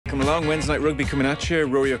Come along, Wednesday Night Rugby coming at you.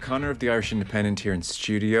 Rory O'Connor of the Irish Independent here in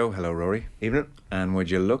studio. Hello, Rory. Evening. And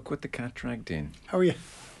would you look what the cat dragged in? How are you?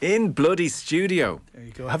 In bloody studio. There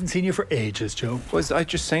you go. I haven't seen you for ages, Joe. Was I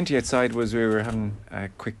just saying to you outside was we were having a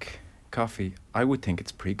quick coffee. I would think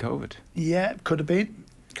it's pre-COVID. Yeah, could have been.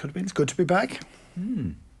 Could have been. It's good to be back.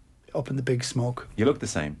 Up in the big smoke. You look the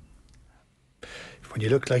same. When you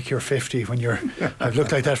look like you're 50, I've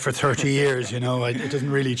looked like that for 30 years, you know, it doesn't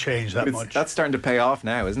really change that much. That's starting to pay off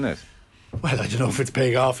now, isn't it? Well, I don't know if it's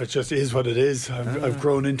paying off. It just is what it is. I've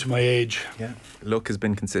grown into my age. Yeah. Look has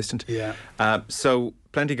been consistent. Yeah. So,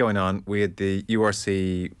 plenty going on. We had the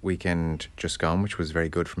URC weekend just gone, which was very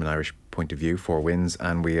good from an Irish point of view, 4 wins.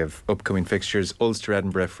 And we have upcoming fixtures. Ulster,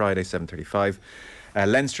 Edinburgh, Friday, 7:35.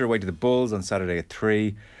 Leinster away to the Bulls on Saturday at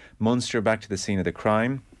 3. Munster back to the scene of the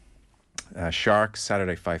crime. Sharks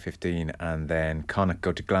Saturday 5:15, and then Connacht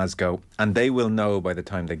go to Glasgow, and they will know by the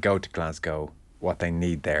time they go to Glasgow what they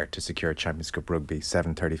need there to secure Champions Cup rugby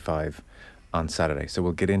 7:35 on Saturday. So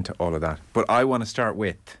we'll get into all of that, but I want to start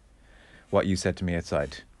with what you said to me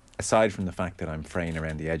outside. Aside from the fact that I'm fraying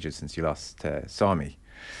around the edges since you saw me,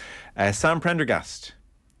 Sam Prendergast.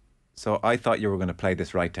 So I thought you were going to play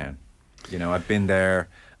this right down. You know, I've been there,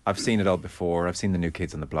 I've seen it all before, I've seen the new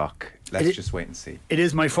kids on the block. Let's just wait and see. It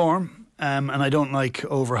is my form. And I don't like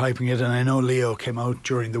overhyping it. And I know Leo came out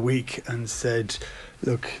during the week and said,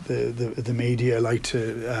 look, the media like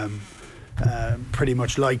to pretty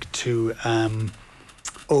much like to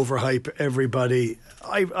overhype everybody.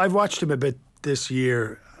 I've watched him a bit this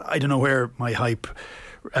year. I don't know where my hype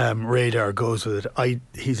radar goes with it.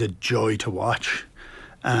 He's a joy to watch,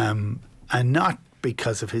 and not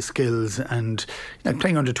because of his skills, and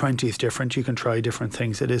playing under 20 is different. You can try different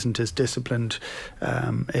things. It isn't as disciplined,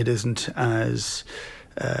 it isn't as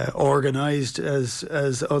organised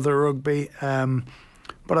as other rugby,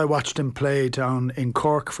 but I watched him play down in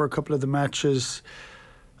Cork for a couple of the matches.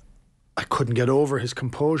 I couldn't get over his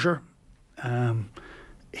composure.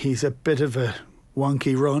 He's a bit of a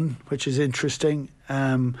wonky run, which is interesting,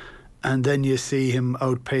 and then you see him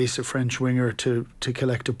outpace a French winger to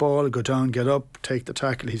collect a ball, go down, get up, take the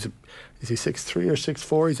tackle. Is he 6'3" or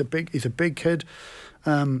 6'4"? He's a big kid.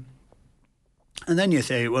 And then you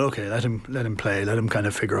say, well, okay, let him play, let him kind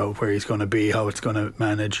of figure out where he's going to be, how it's going to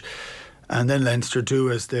manage. And then Leinster do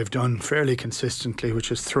as they've done fairly consistently,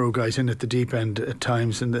 which is throw guys in at the deep end at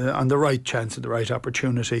times and on the right chance and the right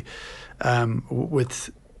opportunity, with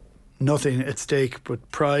nothing at stake but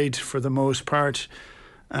pride for the most part.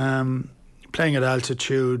 Playing at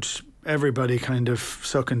altitude, everybody kind of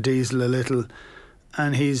sucking diesel a little,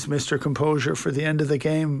 and he's Mr. Composure for the end of the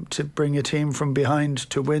game to bring a team from behind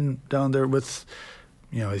to win down there with,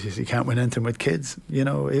 you can't win anything with kids.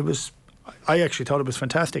 I actually thought it was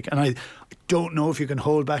fantastic, and I don't know if you can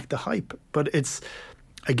hold back the hype, but it's,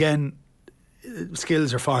 again,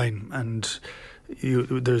 skills are fine, and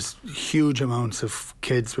there's huge amounts of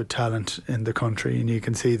kids with talent in the country, and you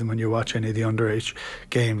can see them when you watch any of the underage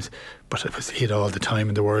games. But he had all the time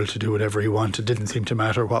in the world to do whatever he wanted. Didn't seem to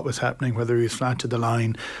matter what was happening, whether he was flat to the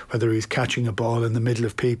line, whether he was catching a ball in the middle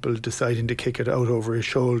of people, deciding to kick it out over his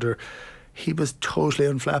shoulder. He was totally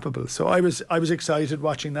unflappable. So I was excited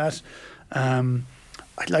watching that. I'd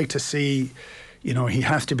like to see, he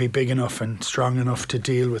has to be big enough and strong enough to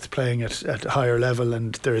deal with playing at a higher level,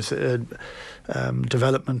 and there's a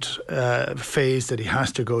development phase that he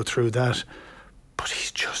has to go through that. But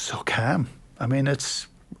he's just so calm. I mean, it's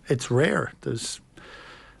rare. There's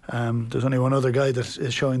only one other guy that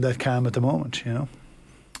is showing that calm at the moment.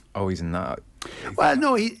 Oh, he's not. Well,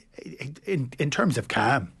 no, he in terms of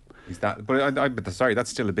calm, he's that. But sorry, that's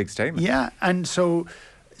still a big statement. Yeah, and so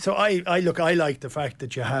I like the fact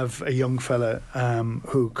that you have a young fella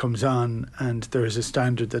who comes on, and there is a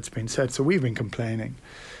standard that's been set. So we've been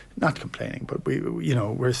not complaining, but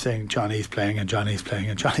we're saying Johnny's playing and Johnny's playing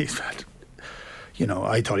and Johnny's fat.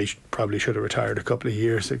 I thought he probably should have retired a couple of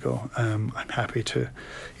years ago. I'm happy to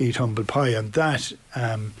eat humble pie, and that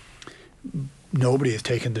nobody has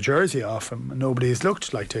taken the jersey off him. Nobody has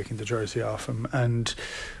looked like taking the jersey off him,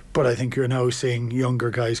 but I think you're now seeing younger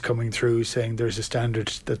guys coming through saying there's a standard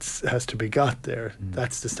that has to be got there.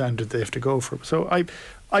 That's the standard they have to go for. So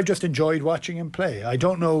I've just enjoyed watching him play. I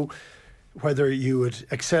don't know whether you would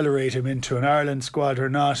accelerate him into an Ireland squad or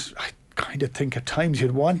not. I kind of think at times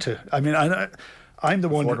you'd want to. I mean, I'm the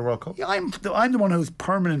one. For the World Cup? I'm the one who's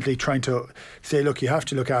permanently trying to say, look, you have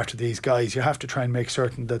to look after these guys. You have to try and make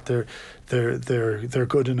certain that they're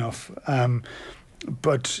good enough.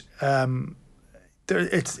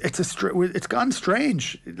 It's gone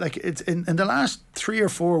strange. Like it's in the last 3 or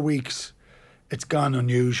 4 weeks, it's gone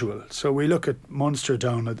unusual. So we look at Munster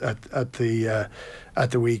down at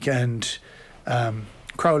the weekend.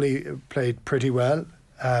 Crowley played pretty well.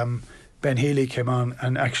 Ben Healy came on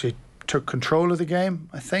and actually took control of the game,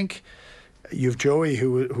 I think. You've Joey,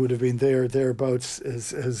 who would have been thereabouts,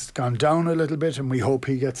 has gone down a little bit, and we hope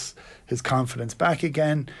he gets his confidence back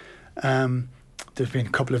again. There's been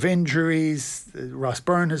a couple of injuries. Ross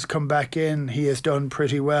Byrne has come back in. He has done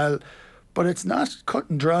pretty well. But it's not cut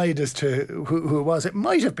and dried as to who it was. It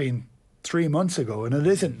might have been 3 months ago, and it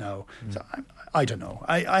isn't now. So I don't know.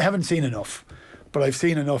 I haven't seen enough. But I've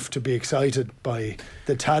seen enough to be excited by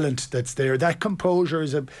the talent that's there. That composure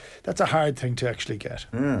that's a hard thing to actually get.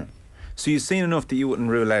 So you've seen enough that you wouldn't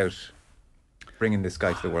rule out bringing this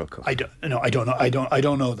guy to the World Cup? I don't know. I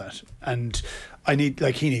don't know that. And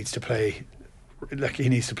he needs to play. He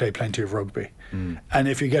needs to play plenty of rugby. And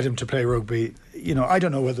if you get him to play rugby, I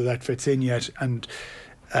don't know whether that fits in yet. And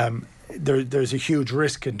there's a huge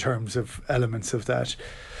risk in terms of elements of that.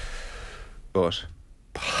 But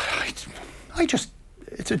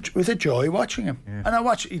it was a joy watching him. Yeah. And I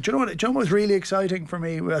watch. Do you know what was really exciting for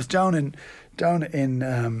me? I was down in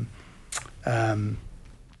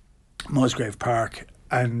Musgrave Park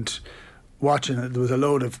and watching it. There was a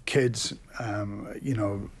load of kids. I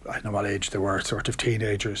don't know what age they were, sort of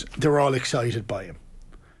teenagers. They were all excited by him.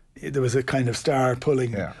 There was a kind of star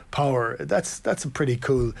pulling power. That's a pretty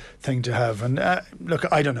cool thing to have. And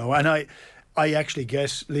look, I don't know. And I actually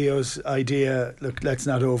get Leo's idea. Look, let's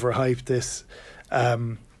not overhype this.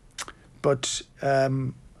 But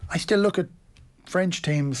I still look at French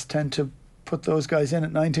teams tend to put those guys in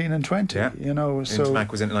at 19 and 20. Yeah. So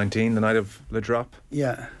Mac was in at 19 the night of Le Drop.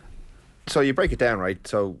 Yeah. So you break it down, right?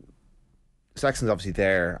 So Sexton's obviously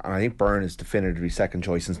there, and I think Byrne is definitively second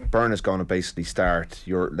choice. And Byrne is going to basically start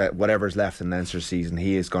whatever's left in Leinster season.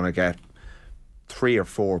 He is going to get 3 or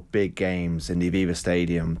 4 big games in the Aviva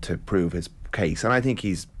Stadium to prove his case, and I think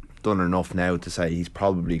he's done enough now to say he's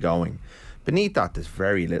probably going. Beneath that, there's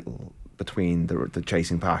very little between the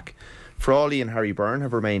chasing pack. Frawley and Harry Byrne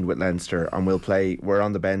have remained with Leinster and were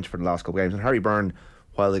on the bench for the last couple of games. And Harry Byrne,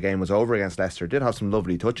 while the game was over against Leicester, did have some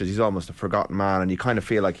lovely touches. He's almost a forgotten man, and you kind of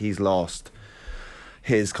feel like he's lost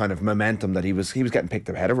his kind of momentum that he was getting picked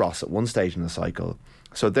ahead of Ross at one stage in the cycle.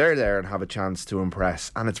 So they're there and have a chance to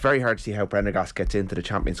impress. And it's very hard to see how Prendergast gets into the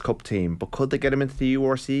Champions Cup team. But could they get him into the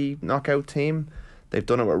URC knockout team? They've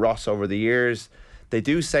done it with Ross over the years. They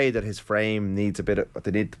do say that his frame needs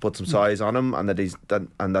they need to put some size on him, and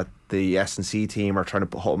that the S&C team are trying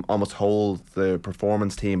to almost hold the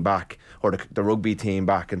performance team back, or the rugby team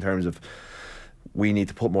back, in terms of, we need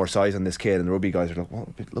to put more size on this kid. And the rugby guys are like, well,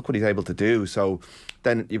 look what he's able to do. So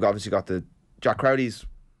then you've obviously got Jack Crowley's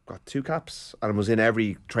got 2 caps and was in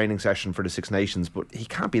every training session for the Six Nations, but he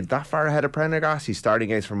can't be that far ahead of Prendergast. He's starting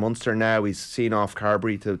games for Munster now. He's seen off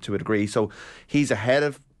Carberry to a degree, so he's ahead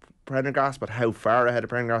of Prendergast. But how far ahead of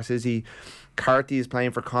Prendergast is he? Carty is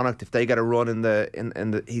playing for Connacht. If they get a run in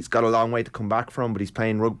the he's got a long way to come back from, but he's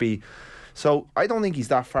playing rugby. So I don't think he's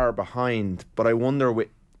that far behind. But I wonder,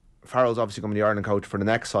 Farrell's obviously going to be the Ireland coach for the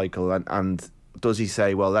next cycle, and does he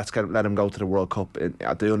say, well, let him go to the World Cup,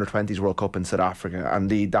 at the Under-20s World Cup in South Africa, and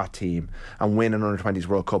lead that team and win an Under-20s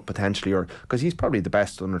World Cup potentially? Or because he's probably the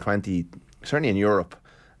best Under-20, certainly in Europe.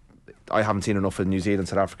 I haven't seen enough in New Zealand,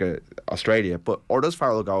 South Africa, Australia. Or does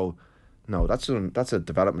Farrell go, no, that's a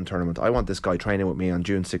development tournament. I want this guy training with me on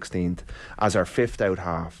June 16th as our 5th out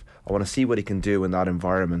half. I want to see what he can do in that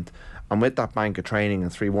environment. And with that bank of training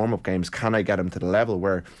and 3 warm-up games, can I get him to the level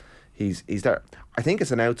where he's there? I think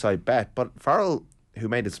it's an outside bet, but Farrell, who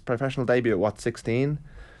made his professional debut at 16,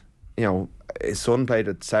 his son played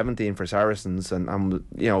at 17 for Saracens, and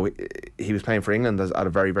he was playing for England at a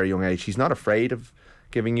very, very young age. He's not afraid of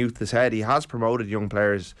giving youth his head. He has promoted young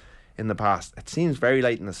players in the past. It seems very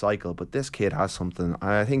late in the cycle, but this kid has something.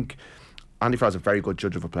 And I think Andy Farrell's a very good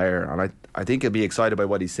judge of a player, and I think he'll be excited by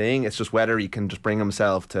what he's seeing. It's just whether he can just bring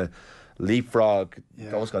himself to leapfrog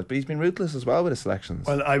those guys. But he's been ruthless as well with his selections.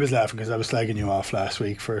 Well, I was laughing because I was slagging you off last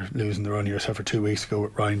week for losing the run of yourself for 2 weeks ago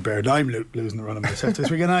with Ryan Baird. I'm losing the run of myself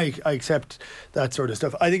this week, and I accept that sort of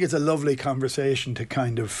stuff. I think it's a lovely conversation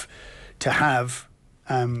to have,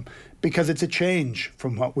 because it's a change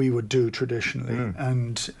from what we would do traditionally.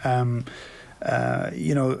 And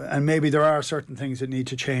and maybe there are certain things that need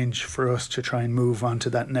to change for us to try and move on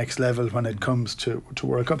to that next level when it comes to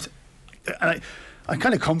World Cups. And I'm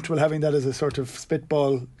kind of comfortable having that as a sort of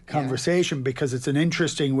spitball conversation, because it's an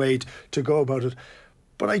interesting way to go about it.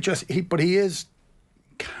 But he is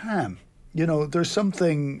calm. There's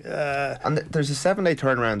something... and there's a 7-day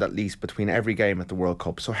turnaround at least between every game at the World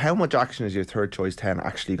Cup. So how much action is your third choice 10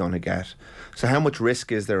 actually going to get? So how much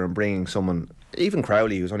risk is there in bringing someone even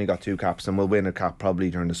Crowley, who's only got 2 caps and will win a cap probably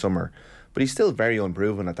during the summer, but he's still very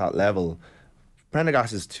unproven at that level.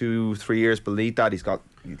 Prendergast is 2-3 years beneath that. He's got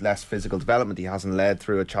less physical development. He hasn't led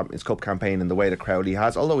through a Champions Cup campaign in the way that Crowley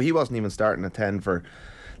has, although he wasn't even starting at 10 for...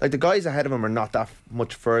 Like, the guys ahead of him are not that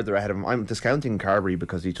much further ahead of him. I'm discounting Carberry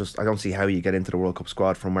because I don't see how you get into the World Cup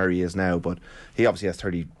squad from where he is now, but he obviously has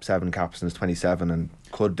 37 caps and is 27 and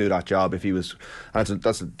could do that job if he was... And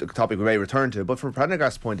that's a topic we may return to. But from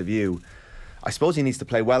Prendergast's point of view, I suppose he needs to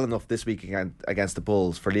play well enough this week against the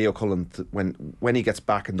Bulls for Leo Cullen to, when he gets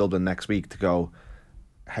back in Dublin next week, to go,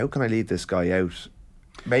 how can I lead this guy out?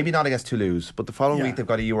 Maybe not against Toulouse, but the following week they've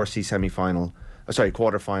got a URC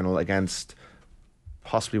quarter-final against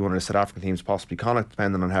possibly one of the South African teams, possibly Connacht,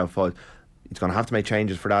 depending on how far. He's going to have to make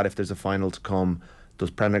changes for that if there's a final to come. Does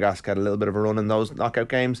Prendergast get a little bit of a run in those knockout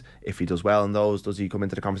games? If he does well in those, does he come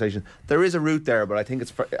into the conversation? There is a route there, but I think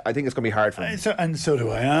it's going to be hard for him. So do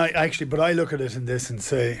I. But I look at it in this and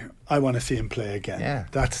say, I want to see him play again. Yeah.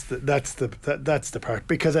 That's the part,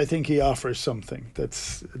 because I think he offers something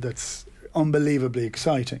that's unbelievably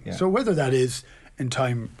exciting. Yeah. So whether that is in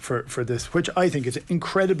time for this, which I think is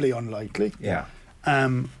incredibly unlikely,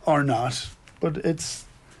 or not, but it's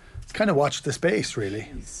kind of watch the space, really.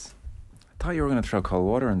 I thought you were going to throw cold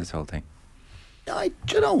water on this whole thing. Do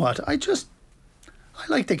you know what? I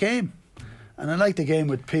like the game, and I like the game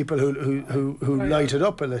with people who light it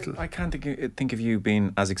up a little. I can't think of you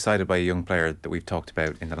being as excited by a young player that we've talked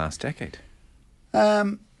about in the last decade.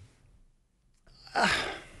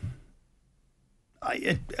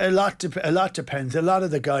 A lot depends. A lot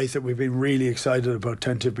of the guys that we've been really excited about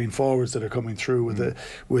tend to have been forwards that are coming through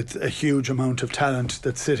with a huge amount of talent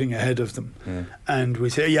that's sitting ahead of them. And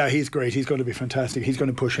we say, yeah, he's great, he's going to be fantastic, he's going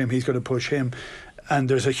to push him, and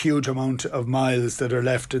there's a huge amount of miles that are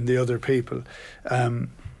left in the other people.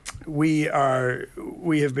 We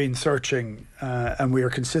have been searching, and we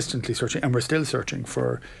are consistently searching, and we're still searching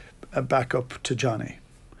for a backup to Johnny.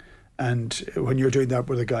 And when you're doing that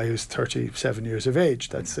with a guy who's 37 years of age,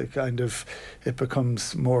 that's a kind of, it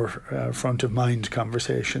becomes more front of mind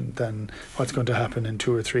conversation than what's going to happen in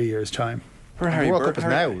 2 or 3 years' time. The World Cup is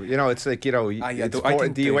now. It's like,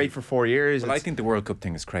 do you wait for 4 years? Well, I think the World Cup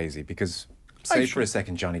thing is crazy because, say for a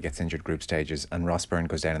second, Johnny gets injured group stages and Ross Byrne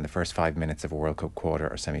goes down in the first 5 minutes of a World Cup quarter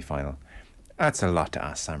or semi-final. That's a lot to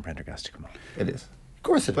ask Sam Prendergast to come on. It is. Of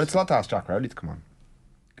course it is. But it's a lot to ask Jack Rowley to come on.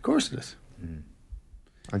 Of course it is.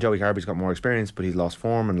 And Joey Carberry's got more experience, but he's lost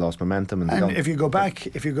form and lost momentum. And if you go back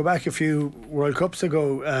a few World Cups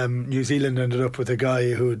ago, New Zealand ended up with a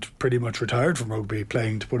guy who had pretty much retired from rugby,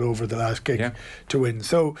 playing to put over the last gig to win.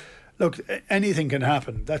 So, look, anything can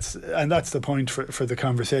happen. That's the point for the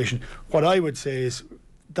conversation. What I would say is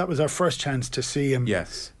that was our first chance to see him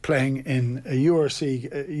playing in a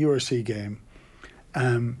URC game,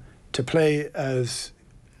 to play as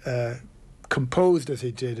composed as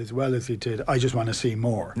he did, as well as he did. I just want to see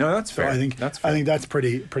more. No, that's fair. I think that's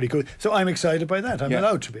pretty good. So I'm excited by that. I'm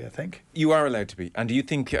allowed to be, I think. You are allowed to be. And do you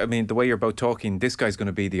think, I mean, the way you're both talking, this guy's going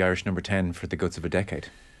to be the Irish number 10 for the guts of a decade?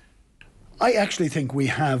 I actually think we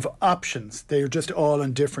have options. They're just all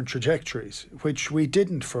on different trajectories, which we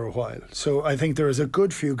didn't for a while. So I think there is a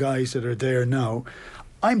good few guys that are there now.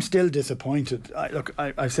 I'm still disappointed.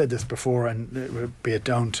 I've said this before, and be it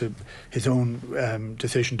down to his own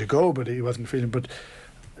decision to go, but he wasn't feeling. But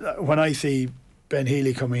when I see Ben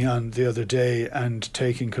Healy coming on the other day and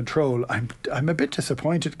taking control, I'm a bit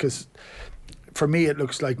disappointed, because for me it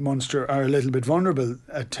looks like Munster are a little bit vulnerable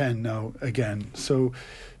at 10 now again. So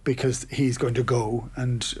because he's going to go,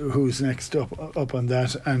 and who's next up on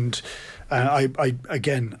that? And I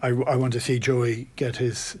want to see Joey get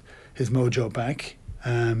his mojo back.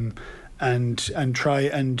 And try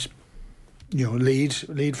and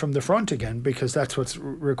lead from the front again, because that's what's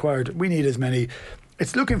required. We need as many.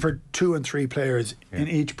 It's looking for 2 and 3 players in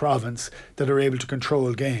each province that are able to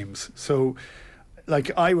control games. So, like,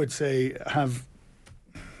 I would say have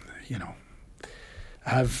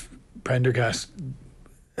Prendergast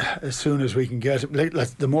as soon as we can get him.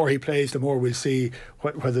 The more he plays, the more we'll see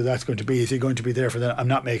whether that's going to be. Is he going to be there for that? I'm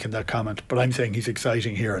not making that comment, but I'm saying he's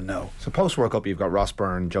exciting here and now. So post World Cup, you've got Ross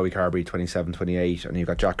Byrne, Joey Carberry 27, 28, and you've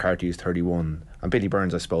got Jack Carty who's 31, and Billy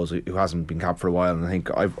Burns, I suppose, who hasn't been capped for a while, and I think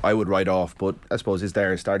I would write off, but I suppose is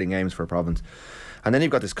there starting games for a province. And then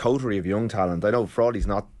you've got this coterie of young talent. I know Frawley's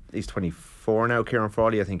not, he's 24 now, Kieran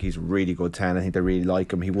Frawley. I think he's really good 10. I think they really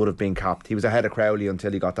like him. He would have been capped. He was ahead of Crowley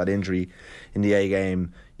until he got that injury in the A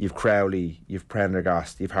game. You've Crowley, you've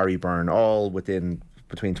Prendergast, you've Harry Byrne, all between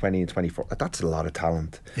 20 and 24. That's a lot of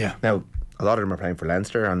talent. Yeah. Now, a lot of them are playing for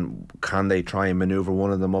Leinster, and can they try and manoeuvre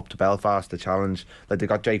one of them up to Belfast to challenge? Like, they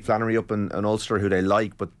got Jake Flannery up in Ulster, who they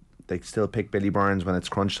like, but They still pick Billy Burns when it's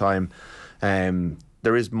crunch time.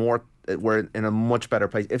 There is more. We're in a much better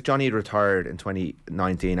place. If Johnny had retired in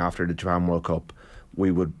 2019 after the Japan World Cup,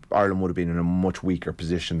 Ireland would have been in a much weaker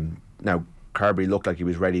position. Now, Carberry looked like he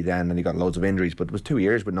was ready then, and he got loads of injuries, but it was 2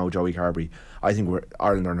 years with no Joey Carberry. I think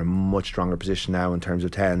Ireland are in a much stronger position now in terms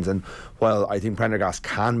of tens. And while I think Prendergast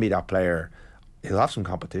can be that player, he'll have some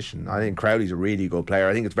competition. I think Crowley's a really good player.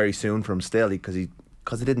 I think it's very soon for him still because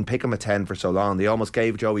they didn't pick him at 10 for so long. They almost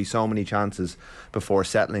gave Joey so many chances before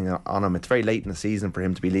settling on him. It's very late in the season for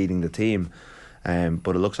him to be leading the team,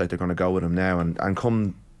 but it looks like they're going to go with him now. And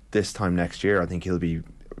come this time next year, I think he'll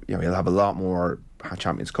have a lot more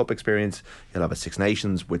Champions Cup experience. He'll have a Six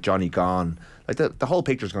Nations with Johnny gone. Like the whole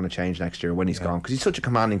picture's going to change next year when he's gone, because he's such a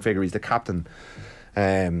commanding figure. He's the captain.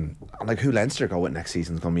 And like who Leinster go with next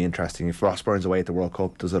season is going to be interesting. If Ross Byrne's away at the World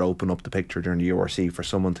Cup, does it open up the picture during the URC for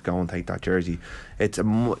someone to go and take that jersey? It's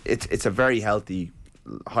a very healthy,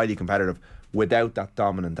 highly competitive, without that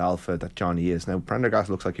dominant alpha that Johnny is. Now Prendergast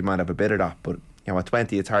looks like he might have a bit of that, but at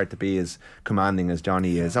 20 it's hard to be as commanding as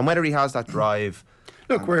Johnny is. And whether he has that drive.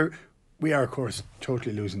 Look, we are of course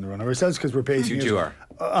totally losing the run ourselves because we're basing it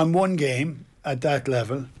on one game at that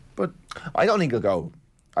level. But I don't think he'll go.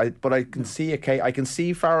 But I can see I can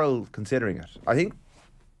see Farrell considering it. I think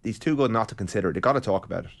he's too good not to consider it. They've got to talk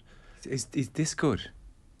about it. Is this good?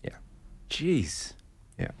 Yeah. Jeez.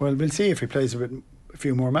 Yeah. Well, we'll see if he plays a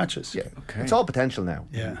few more matches. Yeah. Okay. It's all potential now.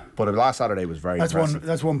 Yeah. But last Saturday was very impressive.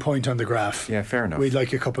 That's 1 point on the graph. Yeah, fair enough. We'd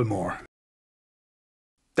like a couple more.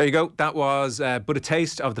 There you go. That was but a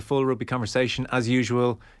taste of the full rugby conversation. As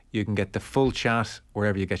usual, you can get the full chat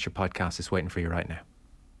wherever you get your podcast. It's waiting for you right now.